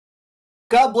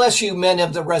God bless you, men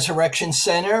of the Resurrection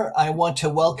Center. I want to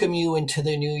welcome you into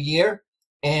the new year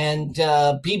and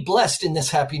be blessed in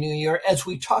this happy new year as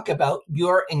we talk about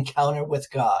your encounter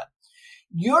with God.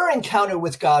 Your encounter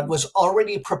with God was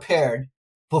already prepared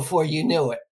before you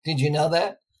knew it. Did you know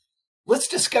that? Let's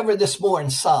discover this more in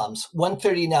Psalms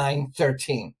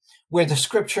 139:13, where the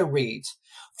scripture reads,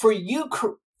 For you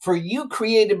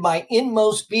created my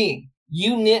inmost being.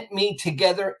 You knit me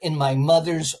together in my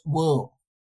mother's womb.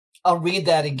 I'll read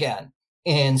that again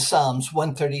in Psalms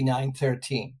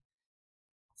 139:13.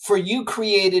 For you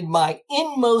created my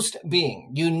inmost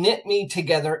being. You knit me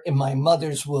together in my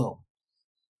mother's womb.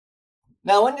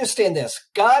 Now understand this.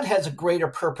 God has a greater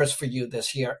purpose for you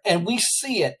this year, and we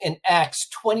see it in Acts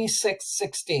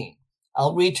 26:16.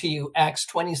 I'll read to you Acts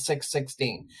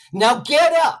 26:16. Now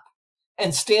get up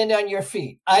and stand on your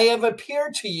feet. I have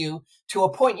appeared to you to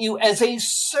appoint you as a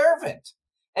servant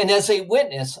and as a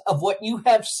witness of what you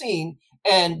have seen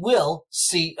and will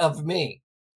see of me.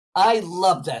 I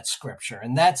love that scripture,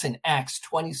 and that's in Acts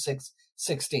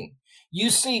 26:16. You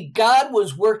see, God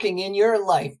was working in your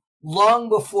life long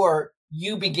before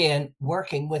you began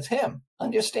working with him.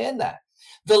 Understand that.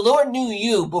 The Lord knew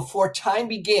you before time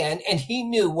began, and he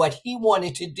knew what he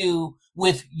wanted to do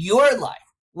with your life,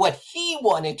 what he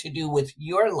wanted to do with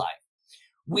your life.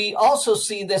 We also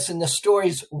see this in the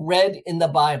stories read in the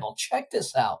Bible. Check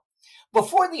this out.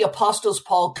 Before the Apostle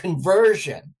Paul's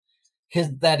conversion,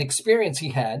 that experience he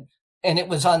had, and it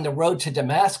was on the road to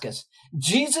Damascus,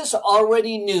 Jesus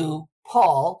already knew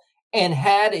Paul and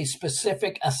had a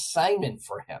specific assignment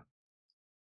for him.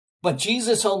 But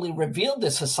Jesus only revealed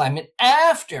this assignment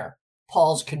after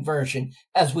Paul's conversion,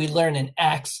 as we learn in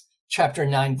Acts chapter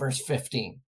 9, verse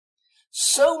 15.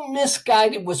 So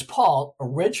misguided was Paul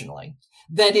originally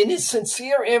that in his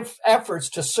sincere efforts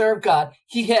to serve God,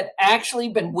 he had actually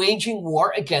been waging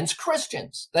war against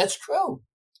Christians. That's true.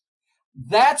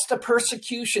 That's the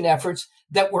persecution efforts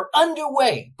that were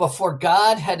underway before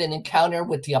God had an encounter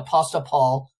with the Apostle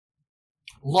Paul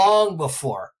long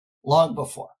before.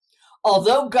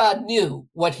 Although God knew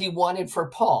what he wanted for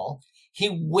Paul, he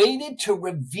waited to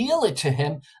reveal it to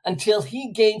him until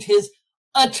he gained his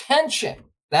attention.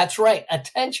 That's right,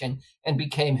 attention, and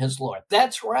became his Lord.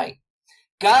 That's right.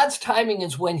 God's timing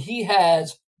is when he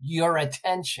has your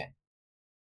attention.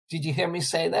 Did you hear me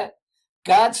say that?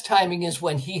 God's timing is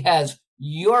when he has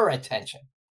your attention.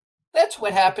 That's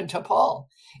what happened to Paul.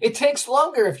 It takes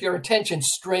longer if your attention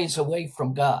strays away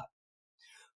from God.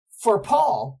 For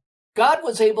Paul, God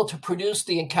was able to produce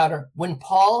the encounter when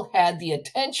Paul had the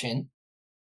attention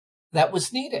that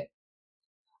was needed.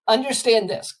 Understand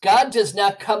this. God does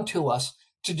not come to us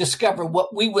to discover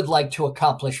what we would like to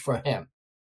accomplish for him.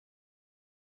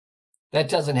 That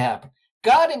doesn't happen.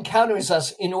 God encounters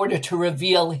us in order to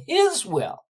reveal his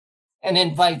will and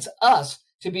invites us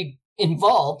to be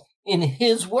involved in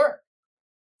his work.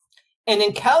 An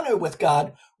encounter with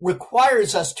God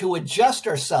requires us to adjust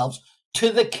ourselves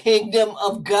to the kingdom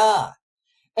of God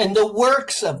and the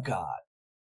works of God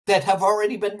that have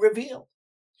already been revealed.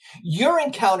 Your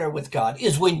encounter with God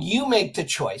is when you make the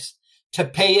choice to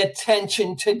pay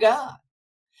attention to God.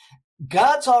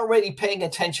 God's already paying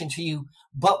attention to you,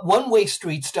 but one-way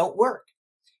streets don't work.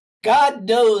 God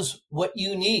knows what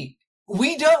you need.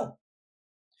 We don't.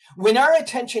 When our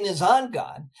attention is on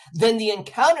God, then the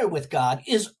encounter with God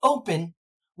is open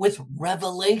with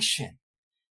revelation.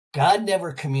 God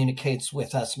never communicates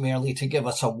with us merely to give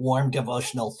us a warm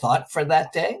devotional thought for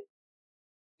that day.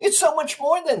 It's so much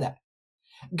more than that.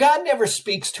 God never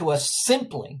speaks to us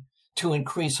simply to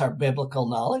increase our biblical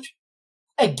knowledge.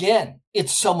 Again,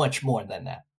 it's so much more than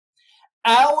that.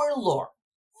 Our Lord,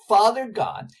 Father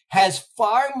God, has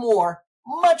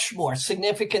much more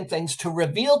significant things to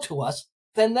reveal to us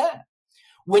than that.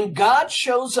 When God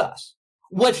shows us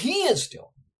what he is doing,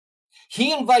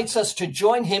 he invites us to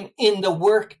join him in the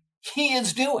work he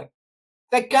is doing,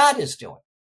 that God is doing,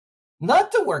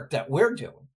 not the work that we're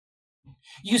doing.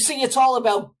 You see, it's all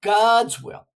about God's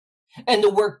will and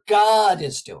the work God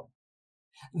is doing.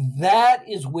 That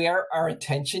is where our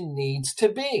attention needs to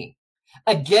be.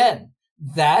 Again,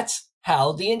 that's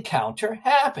how the encounter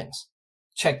happens.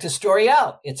 Check the story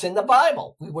out. It's in the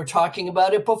Bible. We were talking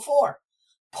about it before.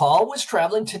 Paul was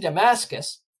traveling to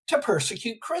Damascus to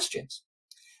persecute Christians.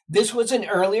 This was an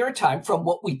earlier time from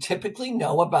what we typically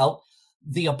know about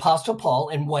the Apostle Paul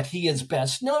and what he is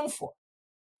best known for.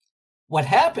 What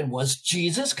happened was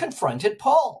Jesus confronted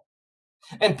Paul,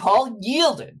 and Paul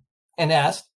yielded and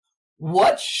asked,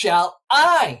 "What shall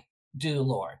I do,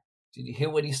 Lord?" Did you hear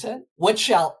what he said? What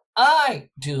shall I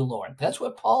do, Lord? That's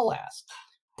what Paul asked.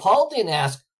 Paul didn't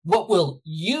ask, "What will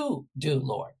you do,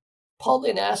 Lord?" Paul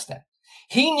didn't ask that.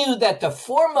 He knew that the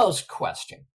foremost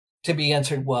question to be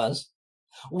answered was,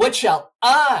 what shall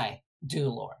I do,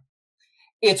 Lord?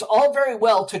 It's all very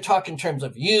well to talk in terms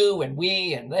of you and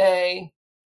we and they.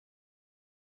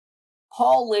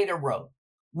 Paul later wrote,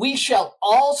 we shall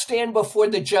all stand before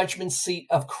the judgment seat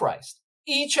of Christ.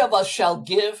 Each of us shall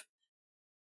give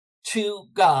to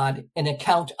God an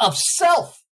account of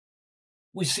self.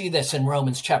 We see this in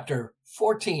Romans chapter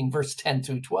 14, verse 10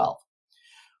 through 12.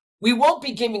 We won't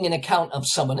be giving an account of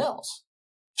someone else,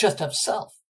 just of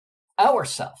self,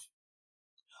 ourself.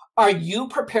 Are you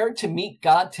prepared to meet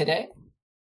God today?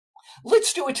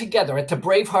 Let's do it together at the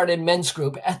Bravehearted Men's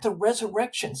Group at the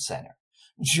Resurrection Center.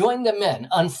 Join the men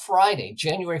on Friday,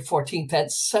 January 14th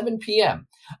at 7 p.m.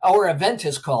 Our event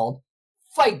is called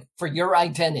Fight for Your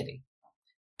Identity.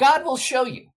 God will show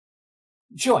you.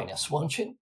 Join us, won't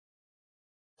you?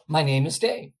 My name is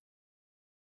Dave.